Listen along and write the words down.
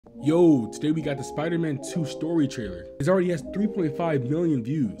Yo, today we got the Spider-Man 2 story trailer. It already has 3.5 million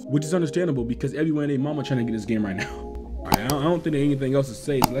views, which is understandable because everyone and their mama trying to get this game right now. Alright, I don't think there's anything else to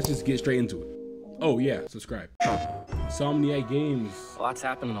say, so let's just get straight into it. Oh yeah, subscribe. Insomniac Games. A lot's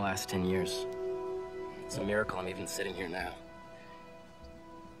happened in the last 10 years. It's a miracle I'm even sitting here now.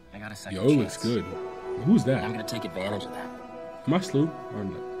 I got a second Yo, it looks chance. good. Who's that? I'm gonna take advantage of that. Am I Slew? Or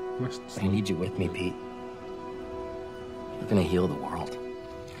no? Am I I Slew? need you with me, Pete. You're gonna heal the world.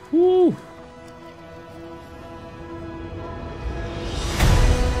 Woo.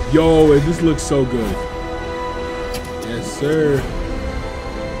 Yo, this looks so good. Yes, sir.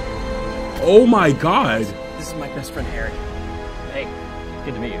 Oh my god. This is my best friend, Harry. Hey,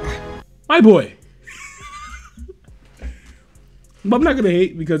 good to meet you. My boy. But I'm not gonna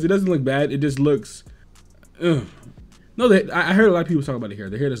hate because it doesn't look bad. It just looks. No, I heard a lot of people talk about the hair.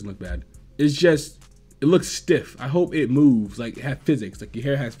 The hair doesn't look bad. It's just it looks stiff. I hope it moves, like have physics. Like your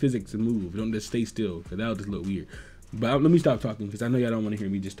hair has physics and move. Don't just stay still, because that'll just look weird. But let me stop talking because I know y'all don't want to hear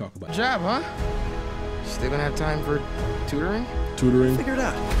me just talk about it. Job, huh? Still gonna have time for tutoring? Tutoring. Figure it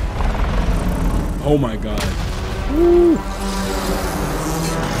out. Oh my god. Woo.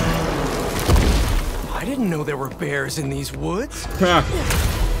 I didn't know there were bears in these woods. Ha.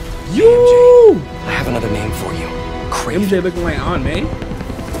 MJ, You. I have another name for you. Kraven. MJ looking like Aunt May.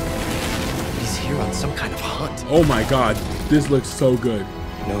 He's here on some kind of hunt. Oh my god. This looks so good.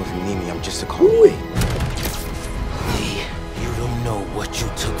 You know, if you need me, I'm just a call away. Lee, you don't know what you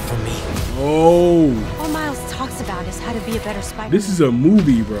took from me. Oh. All Miles talks about is how to be a better Spider-Man. This is a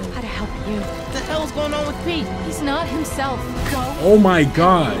movie, bro. How to help you. What the hell's going on with Pete? He's not himself. Go. Oh my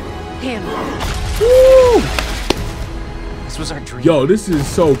god. Him. Woo. This was our dream. Yo, this is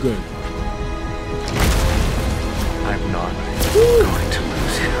so good. I'm not going to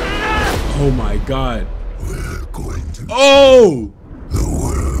lose him. Oh my god. We're going to Oh! the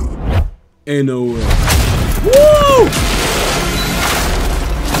world. In the world. Woo!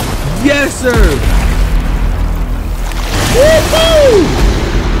 Yes, sir! Woo-hoo!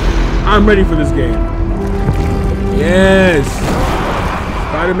 I'm ready for this game. Yes!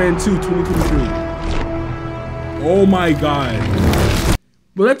 Spider-Man 2 2023. Oh my god.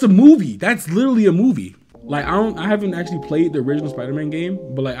 Well, that's a movie. That's literally a movie. Like I haven't actually played the original Spider-Man game,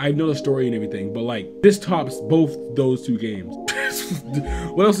 but like I know the story and everything. But like this tops both those two games.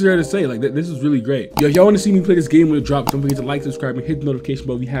 What else is there to say? Like this is really great. Yo, if y'all want to see me play this game when it drops, don't forget to like, subscribe, and hit the notification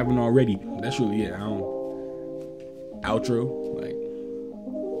bell if you haven't already. That's really it. Outro.